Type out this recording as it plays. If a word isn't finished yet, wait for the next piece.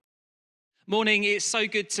Morning, it's so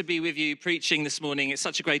good to be with you preaching this morning. It's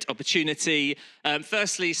such a great opportunity.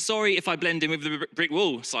 Firstly, sorry if I blend in with the brick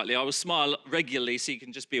wall slightly. I will smile regularly so you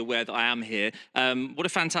can just be aware that I am here. What a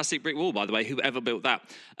fantastic brick wall, by the way, whoever built that.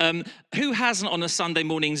 Who hasn't on a Sunday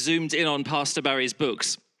morning zoomed in on Pastor Barry's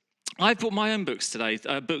books? I've brought my own books today,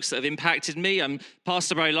 books that have impacted me.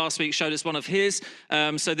 Pastor Barry last week showed us one of his.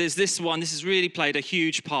 So there's this one. This has really played a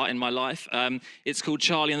huge part in my life. It's called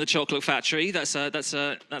Charlie and the Chocolate Factory. That's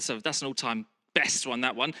an all-time best one,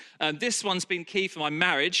 that one. This one's been key for my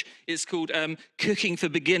marriage. It's called Cooking for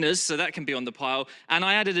Beginners, so that can be on the pile. And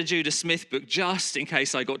I added a Judah Smith book just in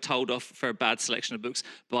case I got told off for a bad selection of books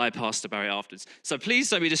by Pastor Barry afterwards. So please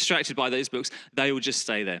don't be distracted by those books. They will just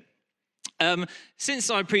stay there. Since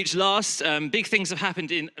I preached last, big things have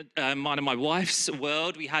happened in mine and my wife's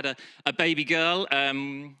world. We had a baby girl.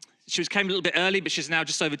 She came a little bit early, but she's now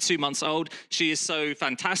just over 2 months old. She is so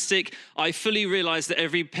fantastic. I fully realize that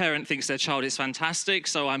every parent thinks their child is fantastic,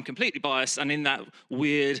 so I'm completely biased and in that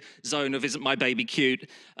weird zone of isn't my baby cute?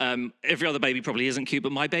 Every other baby probably isn't cute,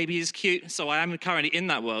 but my baby is cute, so I am currently in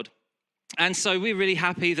that world. And so we're really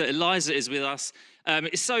happy that Eliza is with us.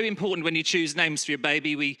 It's so important when you choose names for your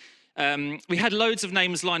baby. We had loads of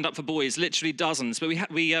names lined up for boys, literally dozens, but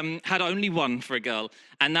we had only one for a girl,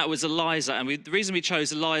 and that was Eliza. And the reason we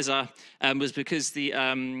chose Eliza was because the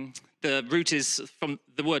root is from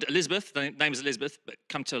the word Elizabeth. The name is Elizabeth, but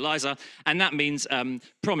come to Eliza, and that means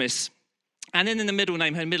promise. And then in the middle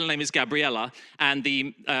name, her middle name is Gabriella, and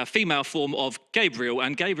the female form of Gabriel.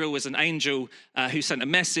 And Gabriel was an angel who sent a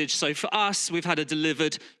message. So for us, we've had a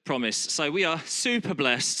delivered promise. So we are super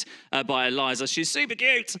blessed by Eliza. She's super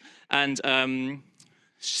cute and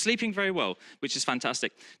she's sleeping very well, which is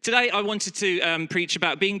fantastic. Today, I wanted to preach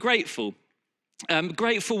about being grateful.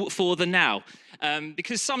 Grateful for the now.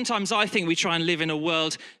 Because sometimes I think we try and live in a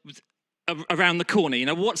world around the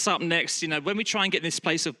corner, what's up next, when we try and get in this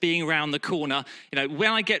place of being around the corner, when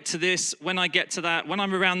I get to this, when I get to that, when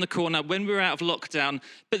I'm around the corner, when we're out of lockdown,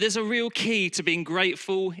 but there's a real key to being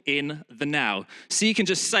grateful in the now. So you can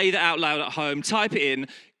just say that out loud at home, type it in,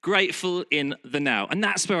 grateful in the now. And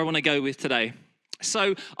that's where I want to go with today.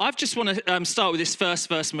 So I just want to start with this first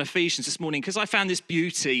verse from Ephesians this morning because I found this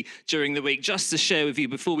beauty during the week just to share with you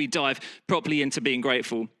before we dive properly into being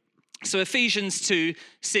grateful. So Ephesians 2,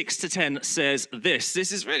 6-10 says this.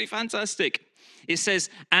 This is really fantastic. It says,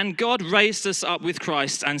 "And God raised us up with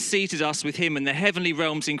Christ and seated us with him in the heavenly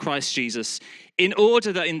realms in Christ Jesus, in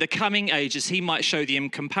order that in the coming ages he might show the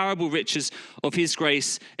incomparable riches of his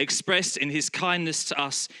grace expressed in his kindness to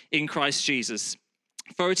us in Christ Jesus.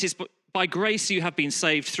 For it is by grace you have been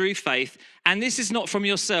saved through faith, and this is not from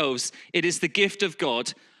yourselves, it is the gift of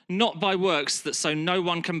God, not by works, that so no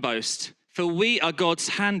one can boast. For we are God's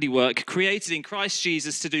handiwork, created in Christ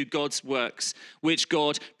Jesus to do God's works, which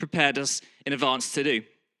God prepared us in advance to do."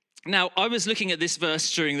 Now, I was looking at this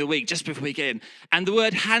verse during the week, just before we get in, and the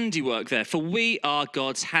word handiwork there, for we are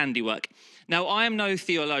God's handiwork. Now, I am no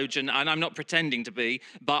theologian, and I'm not pretending to be,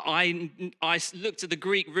 but I looked at the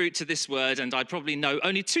Greek root to this word, and I probably know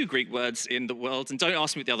only 2 Greek words in the world, and don't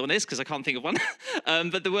ask me what the other one is, because I can't think of one.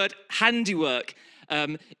 But the word handiwork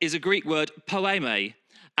is a Greek word, poeme.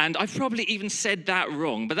 And I've probably even said that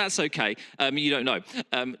wrong, but that's okay. You don't know,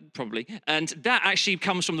 probably. And that actually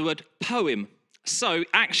comes from the word poem. So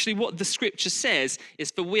actually what the scripture says is,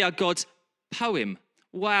 for we are God's poem.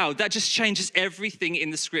 Wow, that just changes everything in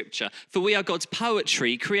the scripture. For we are God's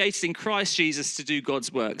poetry, created in Christ Jesus to do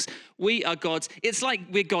God's works. We are it's like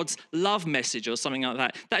we're God's love message or something like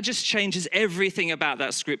that. That just changes everything about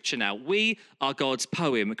that scripture now. We are God's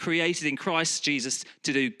poem, created in Christ Jesus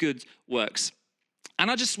to do good works. And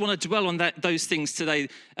I just want to dwell on those things today,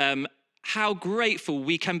 how grateful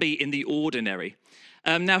we can be in the ordinary.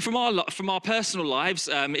 Now, from our personal lives,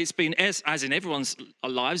 it's been, as in everyone's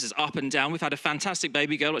lives, is up and down. We've had a fantastic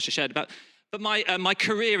baby girl, which I shared about. But my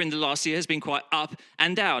career in the last year has been quite up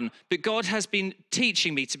and down. But God has been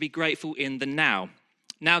teaching me to be grateful in the now.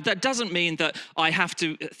 Now, that doesn't mean that I have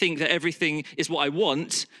to think that everything is what I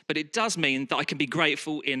want, but it does mean that I can be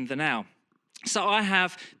grateful in the now. So I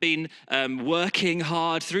have been working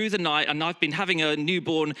hard through the night, and I've been having a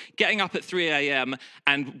newborn, getting up at 3 a.m.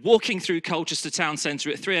 and walking through Colchester Town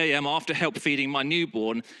Centre at 3 a.m. after help feeding my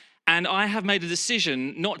newborn. And I have made a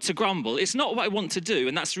decision not to grumble. It's not what I want to do,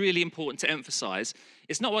 and that's really important to emphasize.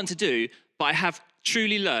 It's not what I want to do, but I have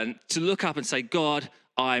truly learned to look up and say, God,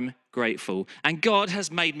 I'm grateful. And God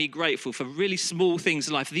has made me grateful for really small things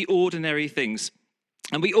in life, the ordinary things.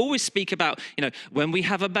 And we always speak about, when we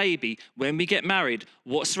have a baby, when we get married,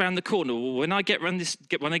 what's around the corner, when I get this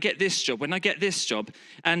job, when I get this job.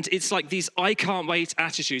 And it's like these I can't wait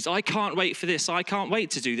attitudes. I can't wait for this. I can't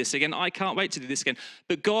wait to do this again. I can't wait to do this again.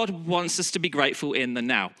 But God wants us to be grateful in the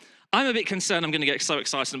now. I'm a bit concerned I'm going to get so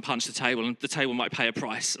excited and punch the table, and the table might pay a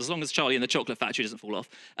price, as long as Charlie in the chocolate factory doesn't fall off.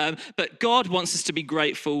 But God wants us to be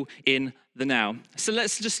grateful in the now. So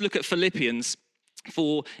let's just look at Philippians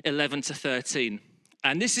 4:11-13.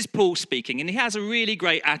 And this is Paul speaking, and he has a really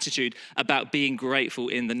great attitude about being grateful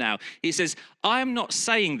in the now. He says, I am not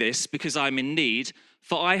saying this because I'm in need,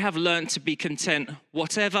 for I have learned to be content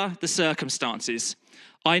whatever the circumstances.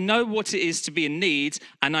 I know what it is to be in need,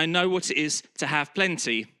 and I know what it is to have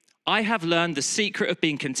plenty. I have learned the secret of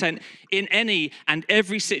being content in any and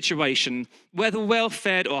every situation, whether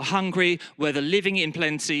well-fed or hungry, whether living in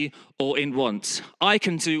plenty or in want. I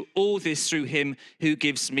can do all this through him who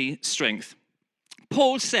gives me strength.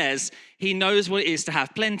 Paul says he knows what it is to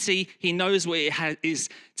have plenty. He knows what it is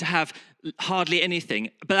to have hardly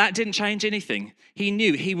anything. But that didn't change anything. He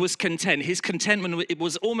knew he was content. His contentment, it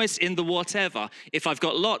was almost in the whatever. If I've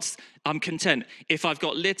got lots, I'm content. If I've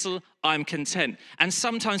got little, I'm content. And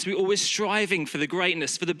sometimes we're always striving for the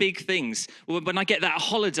greatness, for the big things. When I get that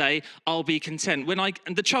holiday, I'll be content.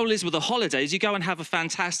 And the trouble is with the holidays, you go and have a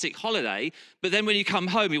fantastic holiday, but then when you come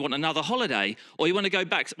home, you want another holiday. Or you want to go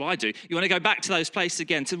back, I do, you want to go back to those places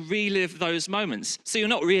again to relive those moments. So you're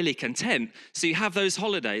not really content. So you have those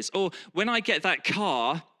holidays. Or when I get that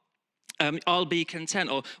car, I'll be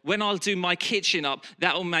content. Or when I'll do my kitchen up,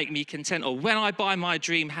 that'll make me content. Or when I buy my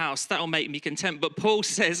dream house, that'll make me content. But Paul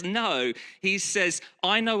says no. He says,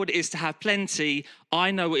 I know what it is to have plenty.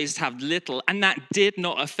 I know what it is to have little. And that did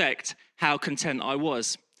not affect how content I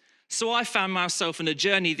was. So I found myself on a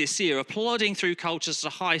journey this year of plodding through Colchester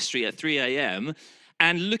High Street at 3 a.m.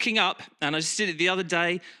 and looking up, and I just did it the other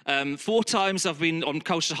day, 4 times I've been on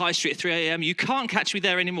Colchester High Street at 3 a.m. You can't catch me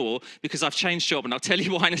there anymore because I've changed job, and I'll tell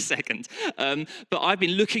you why in a second. But I've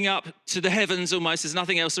been looking up to the heavens almost. There's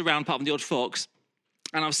nothing else around apart from the odd fox.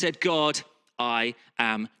 And I've said, God, I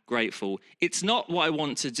am grateful. It's not what I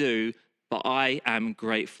want to do, but I am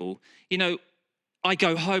grateful. I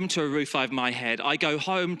go home to a roof over my head. I go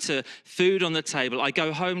home to food on the table. I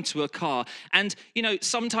go home to a car. And,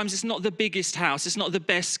 sometimes it's not the biggest house. It's not the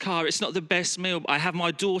best car. It's not the best meal. I have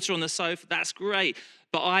my daughter on the sofa. That's great.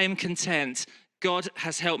 But I am content. God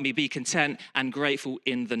has helped me be content and grateful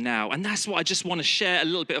in the now. And that's what I just want to share a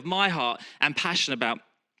little bit of my heart and passion about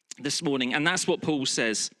this morning. And that's what Paul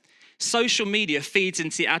says. Social media feeds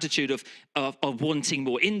into the attitude of wanting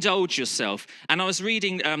more. Indulge yourself. And I was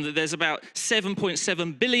reading that there's about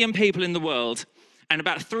 7.7 billion people in the world, and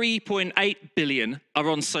about 3.8 billion are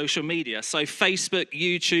on social media. So Facebook,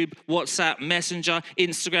 YouTube, WhatsApp, Messenger,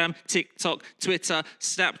 Instagram, TikTok, Twitter,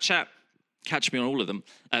 Snapchat. Catch me on all of them.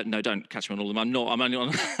 No, don't catch me on all of them. I'm not. I'm only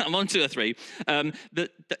on. I'm on 2 or 3.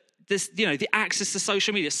 The access to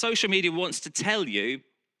social media. Social media wants to tell you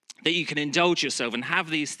that you can indulge yourself and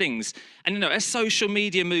have these things. And as social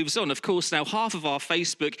media moves on, of course, now half of our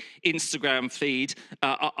Facebook, Instagram feed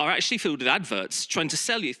are actually filled with adverts trying to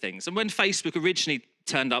sell you things. And when Facebook originally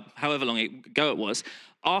turned up, however long ago it was,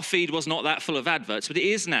 our feed was not that full of adverts, but it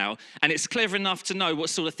is now. And it's clever enough to know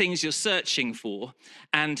what sort of things you're searching for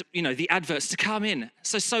and, the adverts to come in.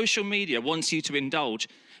 So social media wants you to indulge.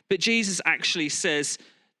 But Jesus actually says,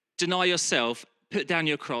 deny yourself, put down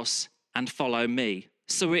your cross, and follow me.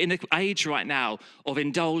 So we're in an age right now of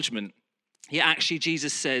indulgence. Yet actually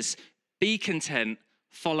Jesus says, be content,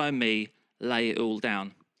 follow me, lay it all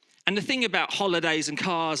down. And the thing about holidays and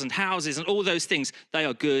cars and houses and all those things, they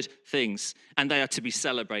are good things and they are to be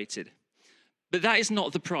celebrated. But that is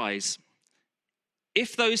not the prize.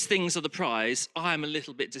 If those things are the prize, I am a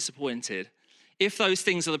little bit disappointed. If those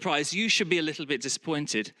things are the prize, you should be a little bit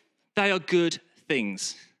disappointed. They are good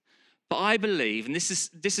things. But I believe, and this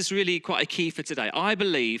is really quite a key for today, I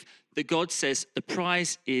believe that God says the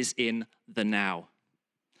prize is in the now.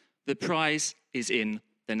 The prize is in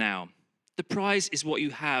the now. The prize is what you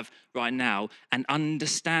have right now, and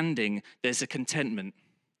understanding there's a contentment.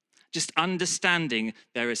 Just understanding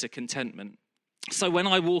there is a contentment. So when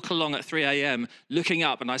I walk along at 3 a.m. looking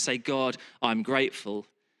up and I say, God, I'm grateful,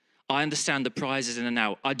 I understand the prize is in the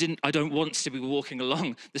now. I don't want to be walking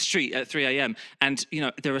along the street at 3 a.m. And,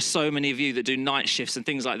 there are so many of you that do night shifts and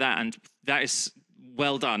things like that. And that is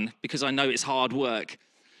well done because I know it's hard work.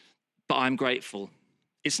 But I'm grateful.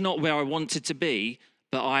 It's not where I wanted to be,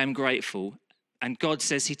 but I am grateful. And God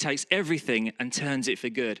says he takes everything and turns it for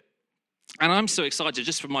good. And I'm so excited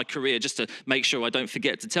just for my career, just to make sure I don't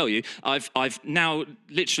forget to tell you. I've now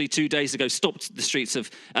literally 2 days ago stopped the streets of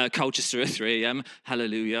Colchester at 3 a.m.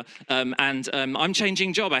 Hallelujah. I'm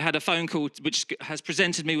changing job. I had a phone call which has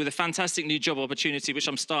presented me with a fantastic new job opportunity, which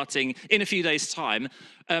I'm starting in a few days' time.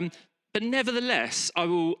 But nevertheless, I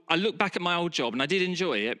look back at my old job and I did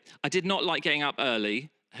enjoy it. I did not like getting up early.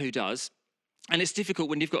 Who does? And it's difficult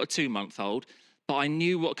when you've got a 2-month-old. But I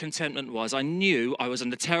knew what contentment was. I knew I was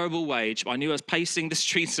on a terrible wage. I knew I was pacing the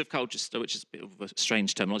streets of Colchester, which is a bit of a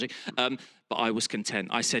strange terminology. But I was content.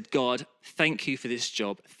 I said, God, thank you for this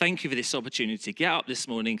job. Thank you for this opportunity to get up this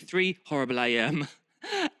morning, 3 horrible a.m.,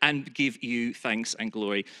 and give you thanks and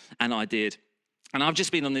glory. And I did. And I've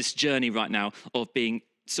just been on this journey right now of being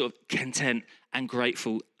sort of content and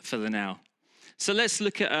grateful for the now. So let's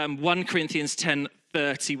look at 1 Corinthians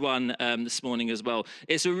 10:31 this morning as well.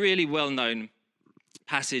 It's a really well-known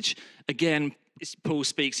passage. Again, Paul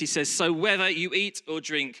speaks. He says, so whether you eat or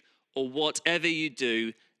drink or whatever you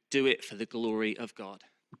do, do it for the glory of God.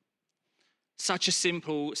 Such a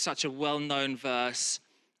simple, such a well-known verse,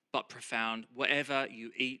 but profound. Whatever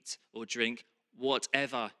you eat or drink,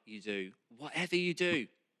 whatever you do. Whatever you do.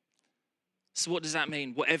 So what does that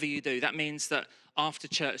mean? Whatever you do. That means that after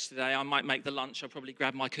church today, I might make the lunch. I'll probably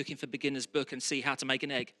grab my Cooking for Beginners book and see how to make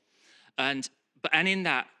an egg. And in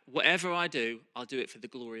that, whatever I do, I'll do it for the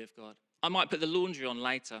glory of God. I might put the laundry on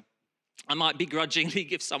later. I might begrudgingly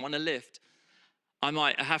give someone a lift. I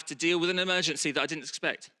might have to deal with an emergency that I didn't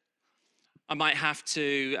expect. I might have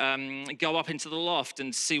to go up into the loft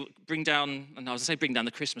and bring down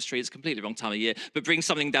the Christmas tree. It's a completely wrong time of year, but bring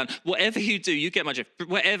something down. Whatever you do, you get my drift.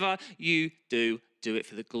 Whatever you do it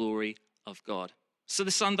for the glory of God. So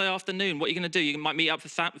the Sunday afternoon, what are you going to do? You might meet up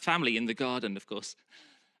with family in the garden, of course.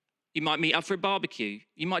 You might meet up for a barbecue.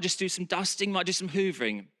 You might just do some dusting, you might do some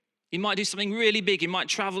hoovering. You might do something really big. You might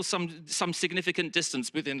travel some significant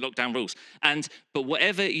distance within lockdown rules. But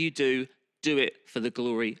whatever you do it for the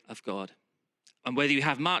glory of God. And whether you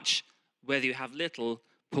have much, whether you have little,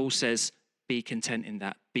 Paul says, be content in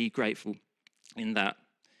that. Be grateful in that.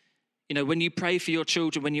 You know, when you pray for your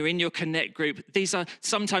children, when you're in your Connect group,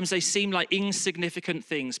 sometimes they seem like insignificant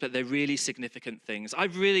things, but they're really significant things.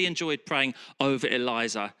 I've really enjoyed praying over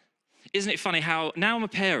Eliza. Isn't it funny how now I'm a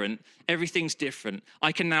parent, everything's different.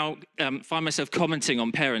 I can now find myself commenting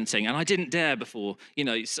on parenting, and I didn't dare before. You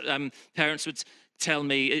know, parents would tell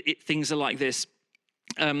me things are like this.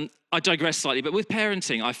 I digress slightly, but with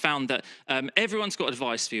parenting, I found that everyone's got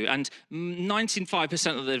advice for you, and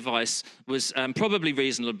 95% of the advice was probably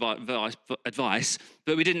reasonable advice,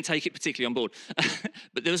 but we didn't take it particularly on board.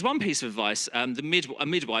 But there was one piece of advice a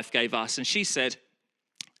midwife gave us, and she said,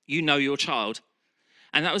 you know your child.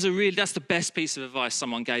 And that's the best piece of advice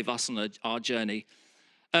someone gave us on our journey.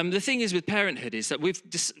 The thing is with parenthood is that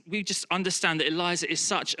we just understand that Eliza is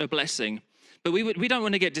such a blessing, but we don't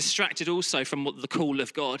want to get distracted also from the call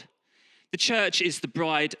of God. The church is the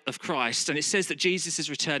bride of Christ, and it says that Jesus is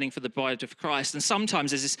returning for the bride of Christ. And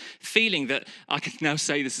sometimes there's this feeling that, I can now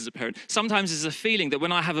say this as a parent, sometimes there's a feeling that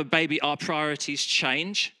when I have a baby, our priorities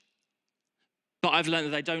change. But I've learned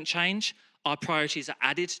that they don't change. Our priorities are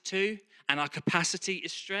added to, and our capacity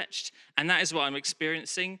is stretched. And that is what I'm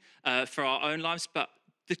experiencing for our own lives. But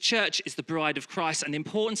the church is the bride of Christ, and the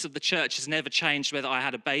importance of the church has never changed whether I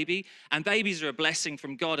had a baby. And babies are a blessing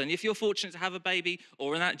from God. And if you're fortunate to have a baby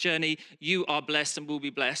or in that journey, you are blessed and will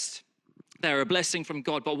be blessed. They're a blessing from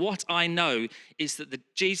God. But what I know is that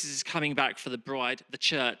Jesus is coming back for the bride, the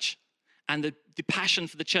church. And the passion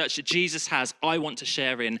for the church that Jesus has, I want to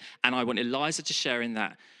share in, and I want Eliza to share in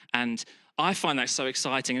that. And I find that so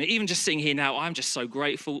exciting. And even just sitting here now, I'm just so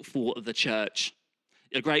grateful for the church.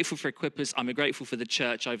 I'm grateful for Equippers. I'm grateful for the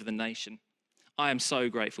church over the nation. I am so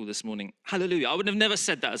grateful this morning. Hallelujah. I would have never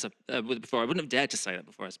said that before. I wouldn't have dared to say that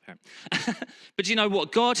before as a parent. But you know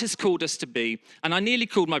what? God has called us to be, and I nearly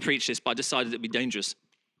called my preach this, but I decided it would be dangerous.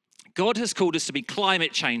 God has called us to be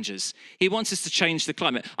climate changers. He wants us to change the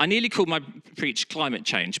climate. I nearly called my preach climate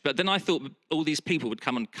change, but then I thought all these people would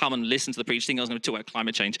come and listen to the preach, thinking I was going to talk about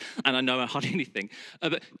climate change, and I know hardly anything.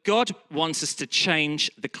 But God wants us to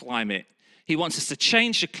change the climate. He wants us to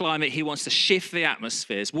change the climate. He wants to shift the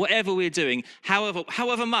atmospheres. Whatever we're doing,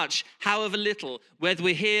 however much, however little, whether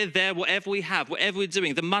we're here, there, whatever we have, whatever we're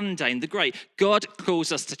doing, the mundane, the great, God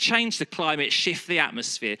calls us to change the climate, shift the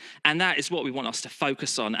atmosphere. And that is what we want us to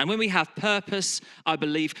focus on. And when we have purpose, I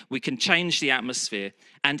believe we can change the atmosphere.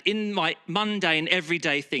 And in my mundane,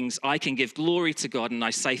 everyday things, I can give glory to God. And I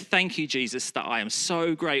say, thank you, Jesus, that I am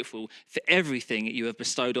so grateful for everything you have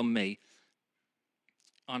bestowed on me.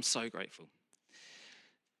 I'm so grateful.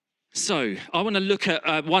 So I want to look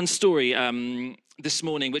at one story this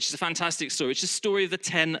morning, which is a fantastic story. It's the story of the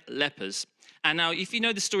 10 lepers. And now, if you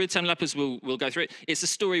know the story of the 10 lepers, we'll go through it. It's a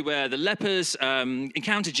story where the lepers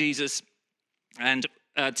encounter Jesus, and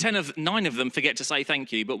 9 of them forget to say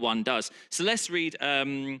thank you, but one does. So let's read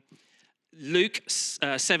Luke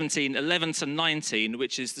 17, 11 to 19,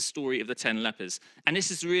 which is the story of the 10 lepers. And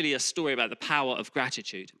this is really a story about the power of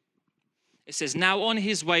gratitude. It says, now on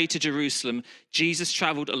his way to Jerusalem, Jesus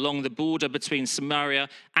traveled along the border between Samaria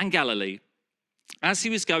and Galilee. As he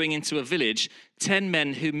was going into a village, 10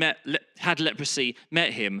 men who had leprosy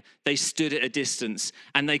met him. They stood at a distance,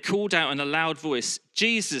 and they called out in a loud voice,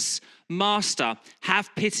 Jesus, Master,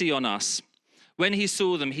 have pity on us. When he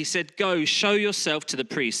saw them, he said, go, show yourself to the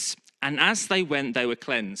priests. And as they went, they were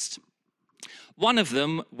cleansed. One of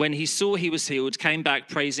them, when he saw he was healed, came back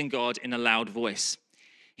praising God in a loud voice.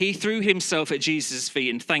 He threw himself at Jesus' feet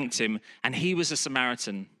and thanked him, and he was a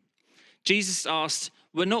Samaritan. Jesus asked,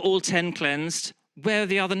 were not all 10 cleansed? Where are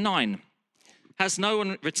the other 9? Has no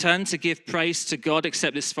one returned to give praise to God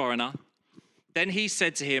except this foreigner? Then he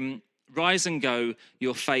said to him, rise and go,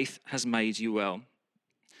 your faith has made you well.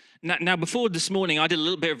 Now, before this morning, I did a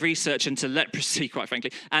little bit of research into leprosy, quite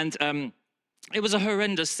frankly, and it was a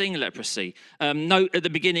horrendous thing, leprosy. Note at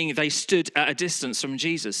the beginning, they stood at a distance from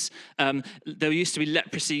Jesus. There used to be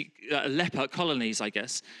leper colonies, I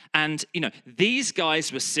guess. And, these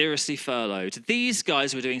guys were seriously furloughed. These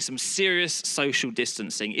guys were doing some serious social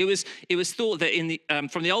distancing. It was thought that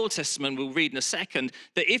from the Old Testament, we'll read in a second,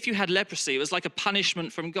 that if you had leprosy, it was like a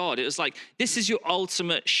punishment from God. It was like, this is your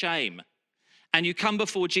ultimate shame. And you come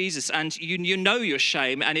before Jesus and you know your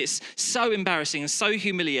shame, and it's so embarrassing and so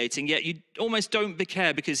humiliating, yet you almost don't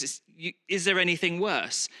care because is there anything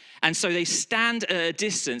worse? And so they stand at a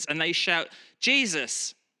distance and they shout,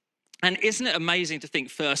 Jesus. And isn't it amazing to think,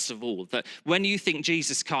 first of all, that when you think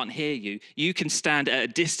Jesus can't hear you, you can stand at a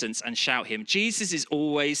distance and shout him. Jesus is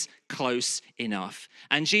always close enough.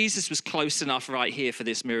 And Jesus was close enough right here for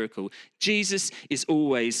this miracle. Jesus is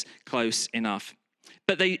always close enough.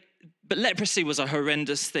 But leprosy was a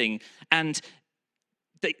horrendous thing, and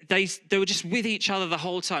they were just with each other the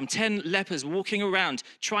whole time. 10 lepers walking around,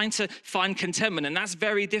 trying to find contentment, and that's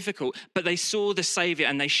very difficult. But they saw the Savior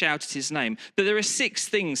and they shouted his name. But there are 6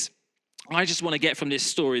 things I just want to get from this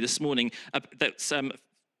story this morning that's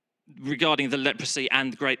regarding the leprosy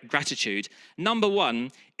and great gratitude. Number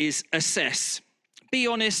 1 is assess. Be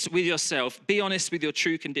honest with yourself. Be honest with your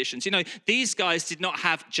true conditions. These guys did not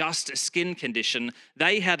have just a skin condition.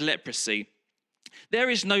 They had leprosy. There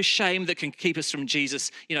is no shame that can keep us from Jesus.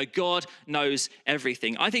 God knows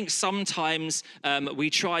everything. I think sometimes we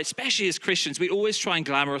try, especially as Christians, we always try and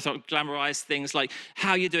glamorize things like,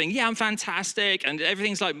 how you doing? Yeah, I'm fantastic. And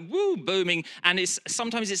everything's like, woo, booming. And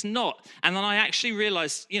sometimes it's not. And then I actually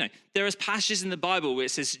realized, there are passages in the Bible where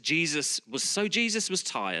it says Jesus was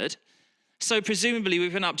tired. So presumably we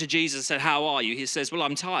went up to Jesus and said, how are you? He says, well,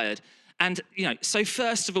 I'm tired. And, so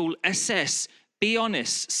first of all, assess, be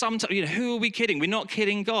honest. Sometimes, who are we kidding? We're not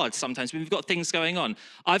kidding God sometimes. We've got things going on.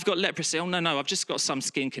 I've got leprosy. Oh, no, I've just got some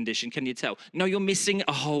skin condition. Can you tell? No, you're missing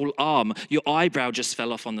a whole arm. Your eyebrow just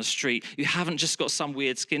fell off on the street. You haven't just got some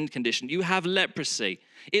weird skin condition. You have leprosy.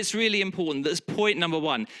 It's really important. That's point number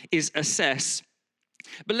 1 is assess.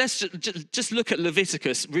 But let's just look at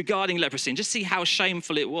Leviticus regarding leprosy and just see how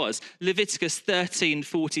shameful it was. Leviticus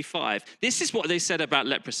 13:45. This is what they said about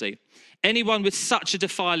leprosy. Anyone with such a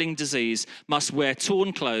defiling disease must wear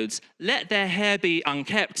torn clothes, let their hair be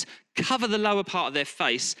unkempt, cover the lower part of their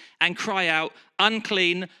face, and cry out,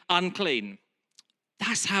 unclean, unclean.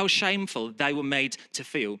 That's how shameful they were made to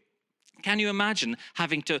feel. Can you imagine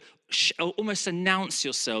having to almost announce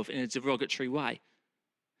yourself in a derogatory way?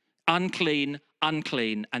 Unclean,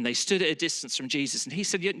 unclean. And they stood at a distance from Jesus. And he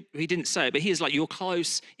said, he didn't say it, but he is like, you're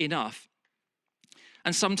close enough.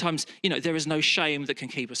 And sometimes, there is no shame that can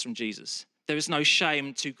keep us from Jesus. There is no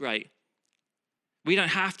shame too great. We don't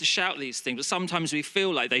have to shout these things, but sometimes we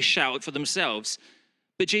feel like they shout for themselves.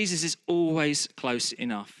 But Jesus is always close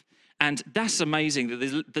enough. And that's amazing that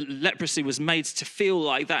the leprosy was made to feel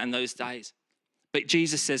like that in those days. But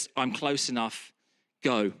Jesus says, I'm close enough,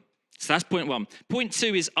 go. So that's point 1. Point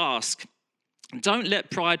 2 is ask. Don't let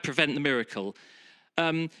pride prevent the miracle.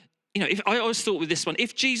 If I always thought with this one,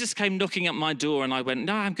 if Jesus came knocking at my door and I went,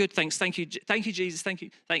 no, I'm good, thanks, thank you, Jesus, thank you.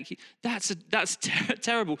 That's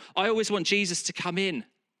terrible. I always want Jesus to come in.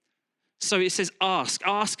 So it says ask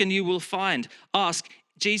and you will find. Ask,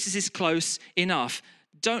 Jesus is close enough.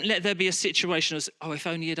 Don't let there be a situation as, oh, if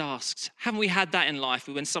only you'd asked. Haven't we had that in life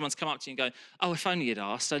when someone's come up to you and go, oh, if only you'd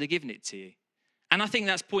asked, I'd have given it to you. And I think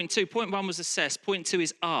that's point 2. Point 1 was assess. Point 2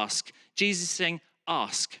 is ask. Jesus is saying,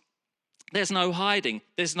 ask. There's no hiding.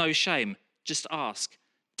 There's no shame. just ask.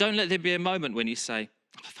 Don't let there be a moment when you say,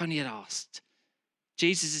 oh, if only I'd asked.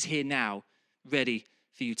 Jesus is here now, ready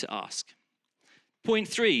for you to ask. Point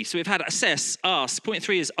 3, so we've had assess, ask. Point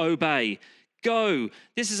 3 is obey. Go.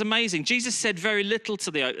 This is amazing. Jesus said very little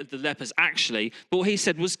to the lepers, actually, but what he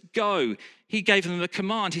said was go. He gave them the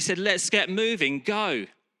command. He said, let's get moving, go.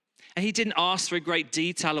 And he didn't ask for a great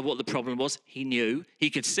detail of what the problem was. He knew. He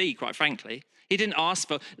could see, quite frankly. He didn't ask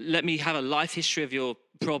for, let me have a life history of your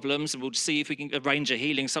problems and we'll see if we can arrange a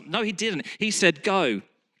healing. No, he didn't. He said, go.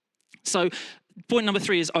 So point number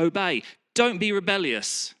 3 is obey. Don't be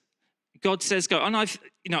rebellious. God says go. And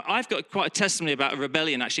I've got quite a testimony about a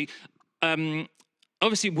rebellion, actually.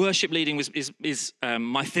 Obviously, worship leading is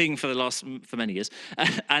my thing for many years.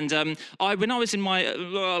 And when I was in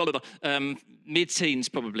my mid-teens,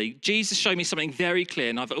 probably, Jesus showed me something very clear,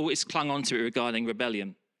 and I've always clung on to it regarding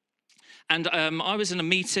rebellion. And I was in a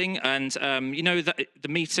meeting, and the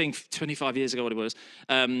meeting 25 years ago, what it was,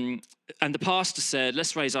 and the pastor said,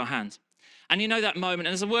 let's raise our hands. And you know that moment,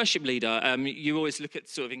 and as a worship leader, you always look at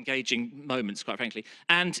sort of engaging moments, quite frankly.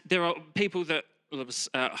 And there are people that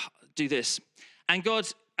do this. And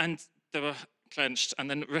they were clenched and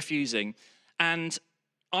then refusing. And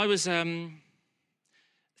I was thinking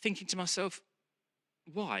to myself,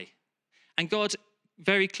 why? And God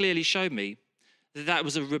very clearly showed me that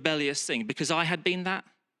was a rebellious thing, because I had been that.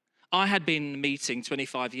 I had been in a meeting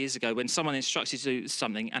 25 years ago when someone instructed you to do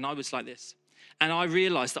something, and I was like this. And I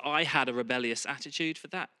realized that I had a rebellious attitude for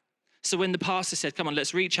that. So when the pastor said, come on,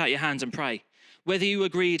 let's reach out your hands and pray, whether you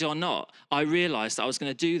agreed or not, I realized that I was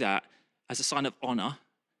going to do that as a sign of honor.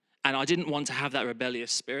 And I didn't want to have that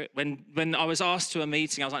rebellious spirit. When I was asked to a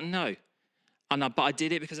meeting, I was like, no. But I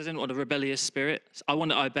did it because I didn't want a rebellious spirit. I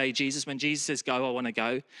want to obey Jesus. When Jesus says go, I want to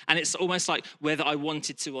go. And it's almost like whether I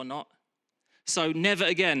wanted to or not. So never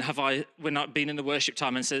again have I, when I've been in the worship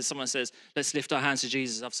time and someone says, let's lift our hands to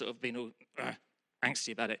Jesus, I've sort of been all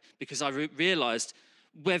angsty about it, because I realized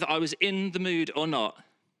whether I was in the mood or not,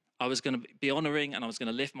 I was going to be honoring, and I was going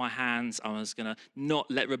to lift my hands. I was going to not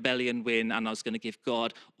let rebellion win, and I was going to give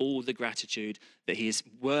God all the gratitude that he is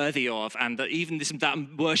worthy of, and that even that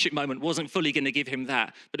worship moment wasn't fully going to give him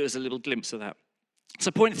that, but it was a little glimpse of that.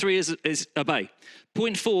 So point 3 is obey.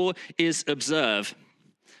 Point 4 is observe.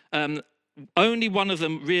 Only one of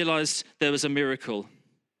them realized there was a miracle.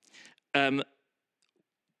 The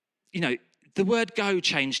word go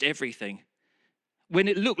changed everything. When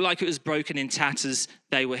it looked like it was broken in tatters,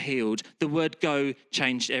 they were healed. The word go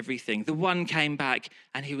changed everything. The one came back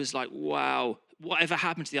and he was like, wow, whatever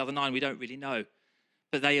happened to the other 9, we don't really know.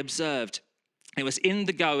 But they observed. It was in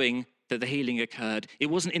the going that the healing occurred. It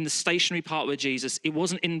wasn't in the stationary part with Jesus. It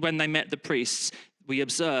wasn't in when they met the priests. We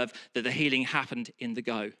observed that the healing happened in the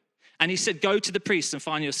go. And he said, go to the priest and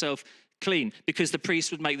find yourself clean, because the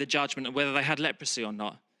priest would make the judgment of whether they had leprosy or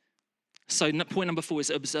not. So point number 4 is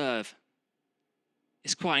observe.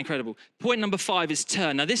 It's quite incredible. Point number 5 is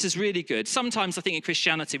turn. Now, this is really good. Sometimes I think in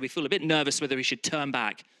Christianity, we feel a bit nervous whether we should turn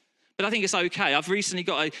back. But I think it's okay. I've recently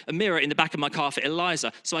got a mirror in the back of my car for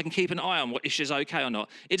Eliza, so I can keep an eye on if she's okay or not.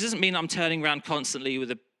 It doesn't mean I'm turning around constantly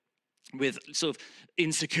with sort of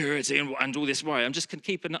insecurity and all this worry. I'm just going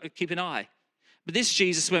to keep an eye. But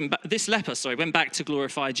this leper went back to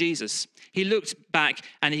glorify Jesus. He looked back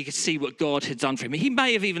and he could see what God had done for him. He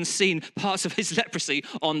may have even seen parts of his leprosy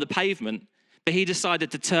on the pavement, but he decided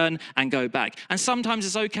to turn and go back. And sometimes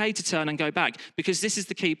it's okay to turn and go back, because this is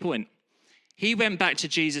the key point. He went back to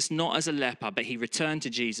Jesus not as a leper, but he returned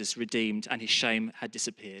to Jesus redeemed, and his shame had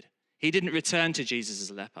disappeared. He didn't return to Jesus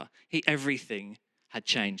as a leper. Everything had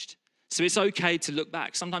changed. So it's okay to look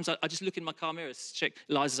back. Sometimes I just look in my car mirror, check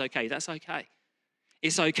Eliza's okay. That's okay.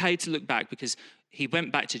 It's okay to look back, because he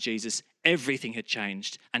went back to Jesus, everything had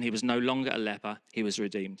changed, and he was no longer a leper, he was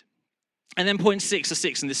redeemed. And then point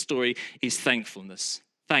 6 in this story is thankfulness.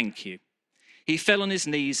 Thank you. He fell on his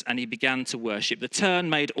knees and he began to worship. The turn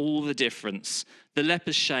made all the difference. The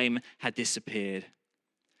leper's shame had disappeared.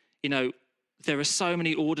 There are so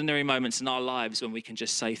many ordinary moments in our lives when we can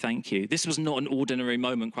just say thank you. This was not an ordinary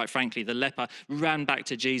moment, quite frankly. The leper ran back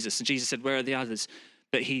to Jesus, and Jesus said, where are the others?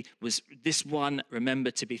 But this one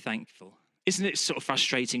remembered to be thankful. Isn't it sort of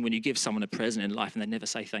frustrating when you give someone a present in life and they never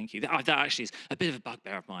say thank you? That actually is a bit of a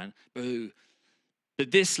bugbear of mine. Boo. But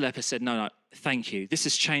this leper said, no, thank you. This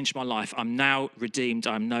has changed my life. I'm now redeemed.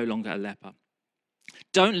 I'm no longer a leper.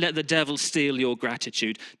 Don't let the devil steal your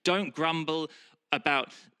gratitude. Don't grumble about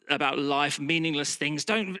life, meaningless things.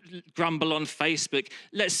 Don't grumble on Facebook.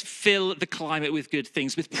 Let's fill the climate with good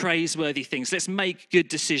things, with praiseworthy things. Let's make good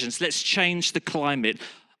decisions. Let's change the climate.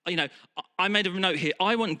 I made a note here.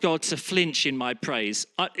 I want God to flinch in my praise.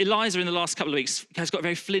 Eliza, in the last couple of weeks, has got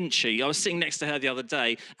very flinchy. I was sitting next to her the other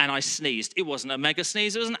day and I sneezed. It wasn't a mega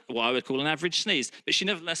sneeze. It was what I would call an average sneeze. But she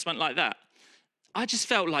nevertheless went like that. I just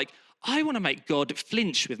felt like I want to make God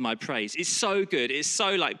flinch with my praise. It's so good. It's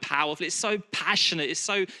so powerful. It's so passionate. It's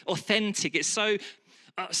so authentic. It's so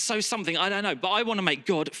something. I don't know. But I want to make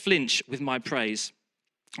God flinch with my praise.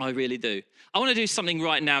 I really do. I want to do something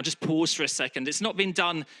right now. Just pause for a second. It's not been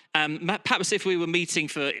done. Perhaps if we were meeting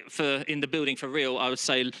for in the building for real, I would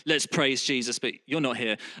say, let's praise Jesus, but you're not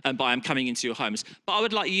here, but I'm coming into your homes. But I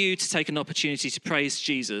would like you to take an opportunity to praise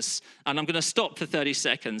Jesus, and I'm going to stop for 30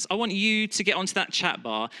 seconds. I want you to get onto that chat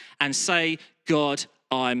bar and say, God,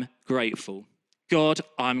 I'm grateful. God,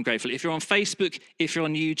 I'm grateful. If you're on Facebook, if you're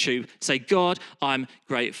on YouTube, say, God, I'm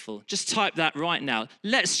grateful. Just type that right now.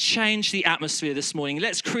 Let's change the atmosphere this morning.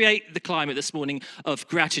 Let's create the climate this morning of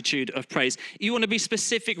gratitude, of praise. You want to be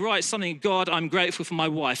specific, write something. God, I'm grateful for my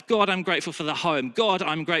wife. God, I'm grateful for the home. God,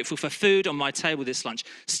 I'm grateful for food on my table this lunch.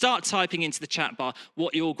 Start typing into the chat bar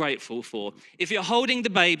what you're grateful for. If you're holding the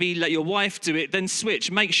baby, let your wife do it, then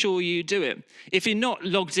switch. Make sure you do it. If you're not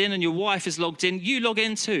logged in and your wife is logged in, you log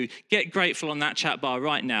in too. Get grateful on that chat bar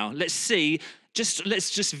right now. Let's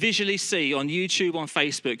just visually see on YouTube, on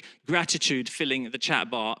Facebook, gratitude filling the chat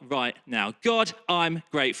bar right now. God, I'm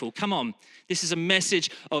grateful. Come on. This is a message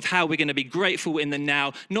of how we're going to be grateful in the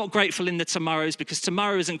now, not grateful in the tomorrows, because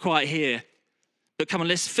tomorrow isn't quite here. But come on,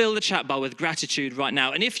 let's fill the chat bar with gratitude right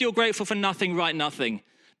now. And if you're grateful for nothing, write nothing.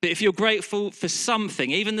 But if you're grateful for something,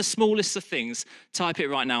 even the smallest of things, type it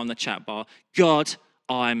right now on the chat bar. God,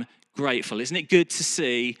 I'm grateful. Isn't it good to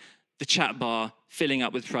see the chat bar filling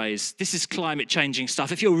up with praise? This is climate changing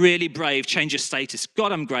stuff. If you're really brave, change your status.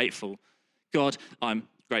 God, I'm grateful. God, I'm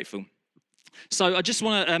grateful. So I just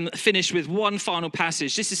want to finish with one final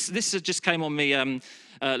passage. This just came on me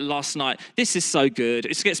last night. This is so good.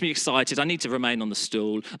 It gets me excited. I need to remain on the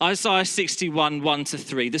stool. Isaiah 61,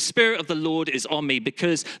 1-3. The Spirit of the Lord is on me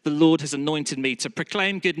because the Lord has anointed me to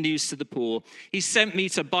proclaim good news to the poor. He sent me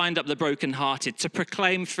to bind up the brokenhearted, to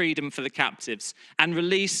proclaim freedom for the captives and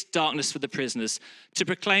release darkness for the prisoners, to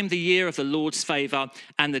proclaim the year of the Lord's favor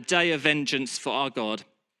and the day of vengeance for our God,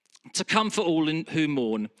 to comfort all who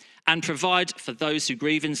mourn and provide for those who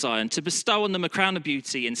grieve in Zion, to bestow on them a crown of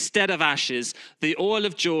beauty instead of ashes, the oil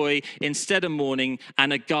of joy instead of mourning,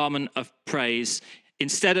 and a garment of praise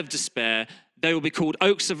instead of despair. They will be called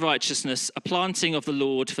oaks of righteousness, a planting of the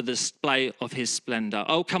Lord for the display of his splendor.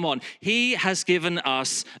 Oh, come on. He has given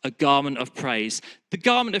us a garment of praise. The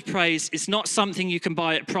garment of praise is not something you can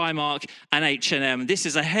buy at Primark and H&M. This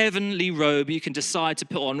is a heavenly robe you can decide to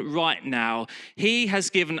put on right now. He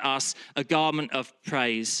has given us a garment of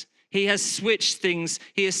praise. He has switched things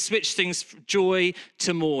from joy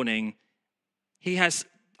to mourning.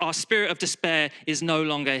 Our spirit of despair is no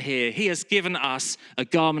longer here. He has given us a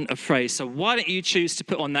garment of praise. So why don't you choose to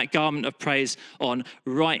put on that garment of praise on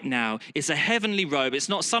right now? It's a heavenly robe. It's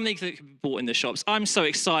not something that can be bought in the shops. I'm so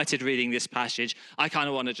excited reading this passage. I kind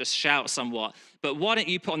of want to just shout somewhat. But why don't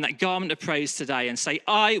you put on that garment of praise today and say,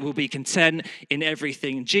 I will be content in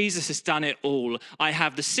everything. Jesus has done it all. I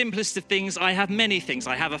have the simplest of things. I have many things.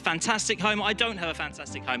 I have a fantastic home. I don't have a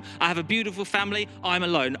fantastic home. I have a beautiful family. I'm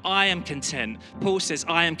alone. I am content. Paul says,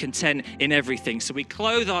 I am content in everything. So we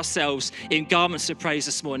clothe ourselves in garments of praise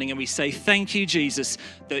this morning and we say, thank you, Jesus,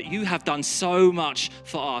 that you have done so much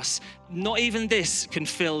for us. Not even this can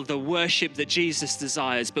fill the worship that Jesus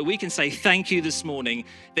desires, but we can say thank you this morning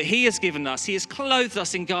that he has given us, he has clothed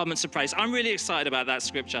us in garments of praise. I'm really excited about that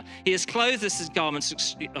scripture. He has clothed us in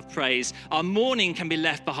garments of praise. Our mourning can be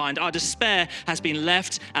left behind. Our despair has been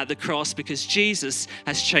left at the cross because Jesus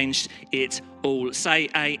has changed it all. Say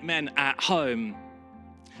amen at home.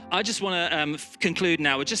 I just want to conclude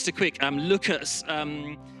now with just a quick look at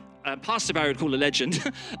Pastor Barry would call a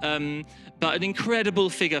legend, but an incredible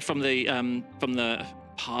figure from the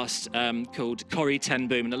past called Corrie ten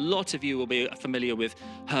Boom, and a lot of you will be familiar with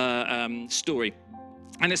her story.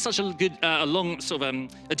 And it's such a good, a long sort of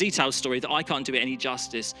a detailed story that I can't do it any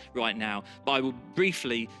justice right now. But I will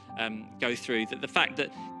briefly go through the fact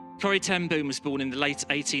that Corrie ten Boom was born in the late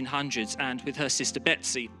 1800s, and with her sister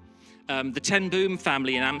Betsy. The Ten Boom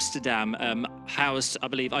family in Amsterdam housed, I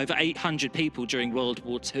believe, over 800 people during World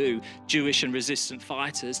War II, Jewish and resistant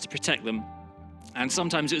fighters to protect them. And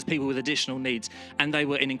sometimes it was people with additional needs. And they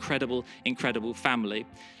were an incredible, incredible family.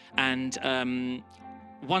 And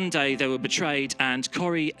one day they were betrayed, and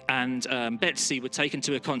Corrie and Betsy were taken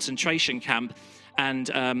to a concentration camp.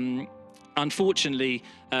 And Unfortunately,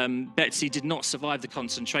 Betsy did not survive the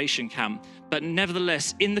concentration camp, but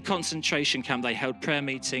nevertheless, in the concentration camp, they held prayer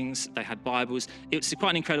meetings, they had Bibles. It's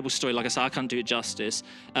quite an incredible story. Like I said, I can't do it justice,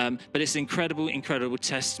 but it's an incredible, incredible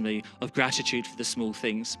testimony of gratitude for the small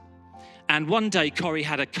things. And one day, Corrie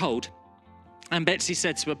had a cold, and Betsy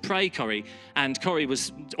said to her, "Pray, Corrie." And Corrie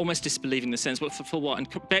was almost disbelieving in the sense, "But for what?" And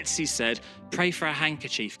Betsy said, "Pray for a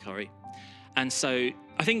handkerchief, Corrie." And so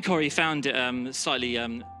I think Corrie found it slightly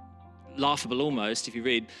laughable almost, if you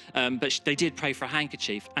read, but they did pray for a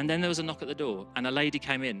handkerchief. And then there was a knock at the door, and a lady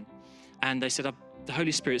came in, and they said, "The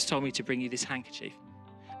Holy Spirit's told me to bring you this handkerchief."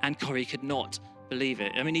 And Corrie could not believe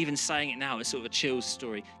it. I mean, even saying it now, it's sort of a chills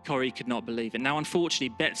story. Corrie could not believe it. Now, unfortunately,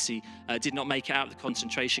 Betsy did not make it out of the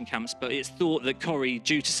concentration camps, but it's thought that Corrie,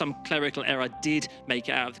 due to some clerical error, did make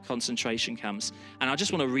it out of the concentration camps. And I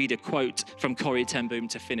just want to read a quote from Corrie ten Boom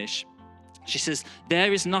to finish. She says,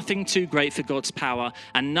 "There is nothing too great for God's power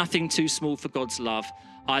and nothing too small for God's love.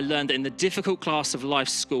 I learned that in the difficult class of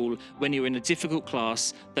life's school, when you're in a difficult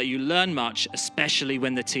class, that you learn much, especially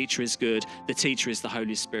when the teacher is good. The teacher is the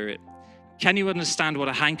Holy Spirit." Can you understand what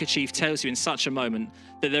a handkerchief tells you in such a moment?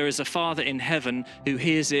 That there is a Father in heaven who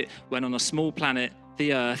hears it when on a small planet,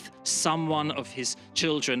 the earth, someone of his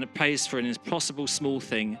children prays for an impossible small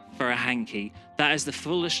thing, for a hanky. That is the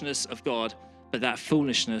foolishness of God, but that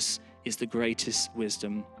foolishness is the greatest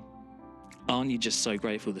wisdom. Aren't you just so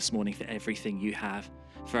grateful this morning for everything you have?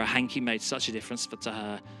 For a hanky made such a difference to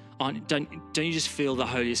her. Don't you just feel the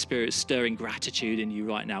Holy Spirit stirring gratitude in you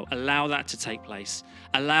right now? Allow that to take place.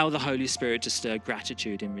 Allow the Holy Spirit to stir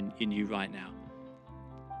gratitude in you right now.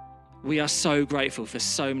 We are so grateful for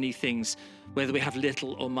so many things, whether we have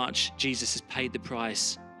little or much. Jesus has paid the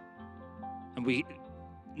price. And we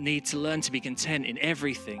need to learn to be content in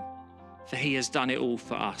everything, for he has done it all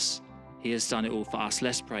for us. He has done it all for us.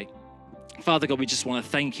 Let's pray. Father God, we just want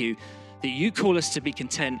to thank you that you call us to be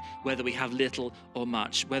content whether we have little or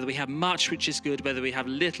much, whether we have much, which is good, whether we have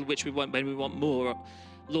little, which we want when we want more.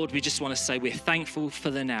 Lord, we just want to say we're thankful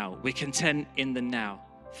for the now. We're content in the now.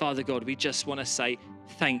 Father God, we just want to say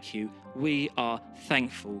thank you. We are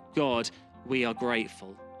thankful. God, we are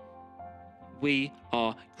grateful. We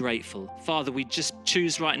are grateful. Father, we just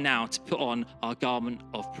choose right now to put on our garment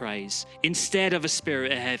of praise. Instead of a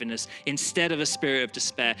spirit of heaviness, instead of a spirit of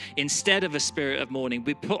despair, instead of a spirit of mourning,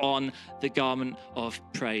 we put on the garment of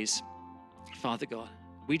praise. Father God,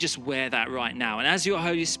 we just wear that right now. And as your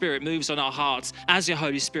Holy Spirit moves on our hearts, as your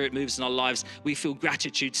Holy Spirit moves in our lives, we feel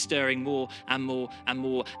gratitude stirring more and more and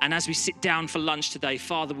more. And as we sit down for lunch today,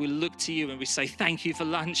 Father, we look to you and we say, thank you for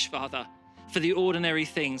lunch, Father. For the ordinary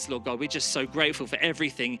things, Lord God. We're just so grateful for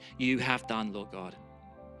everything you have done, Lord God.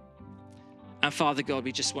 And Father God,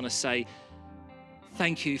 we just want to say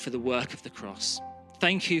thank you for the work of the cross.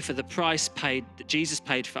 Thank you for the price paid that Jesus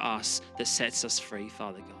paid for us that sets us free,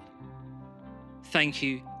 Father God. Thank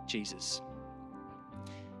you, Jesus.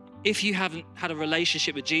 If you haven't had a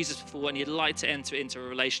relationship with Jesus before and you'd like to enter into a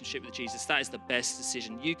relationship with Jesus, that is the best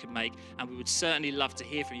decision you can make. And we would certainly love to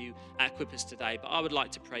hear from you at Equippers today. But I would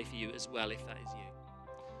like to pray for you as well, if that is you.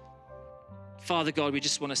 Father God, we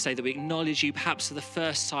just want to say that we acknowledge you perhaps for the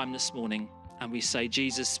first time this morning. And we say,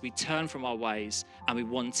 Jesus, we turn from our ways and we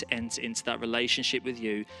want to enter into that relationship with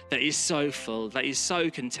you that is so full, that is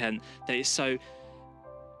so content, that is so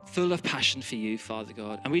full of passion for you, Father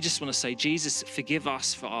God. And we just want to say, Jesus, forgive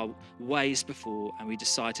us for our ways before, and we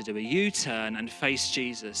decide to do a U-turn and face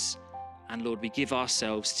Jesus. And Lord, we give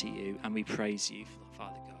ourselves to you and we praise you,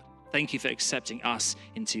 Father God. Thank you for accepting us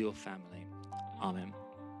into your family. Amen.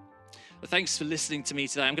 Well, thanks for listening to me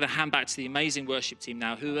today. I'm going to hand back to the amazing worship team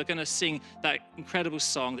now, who are going to sing that incredible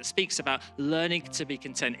song that speaks about learning to be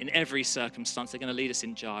content in every circumstance. They're going to lead us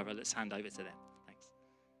in Jireh. Let's hand over to them.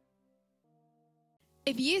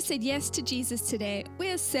 If you said yes to Jesus today, we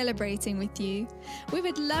are celebrating with you. We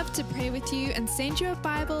would love to pray with you and send you a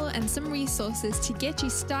Bible and some resources to get you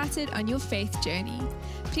started on your faith journey.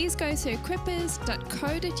 Please go to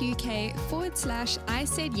equippers.co.uk/I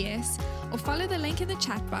said yes, or follow the link in the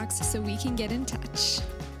chat box so we can get in touch.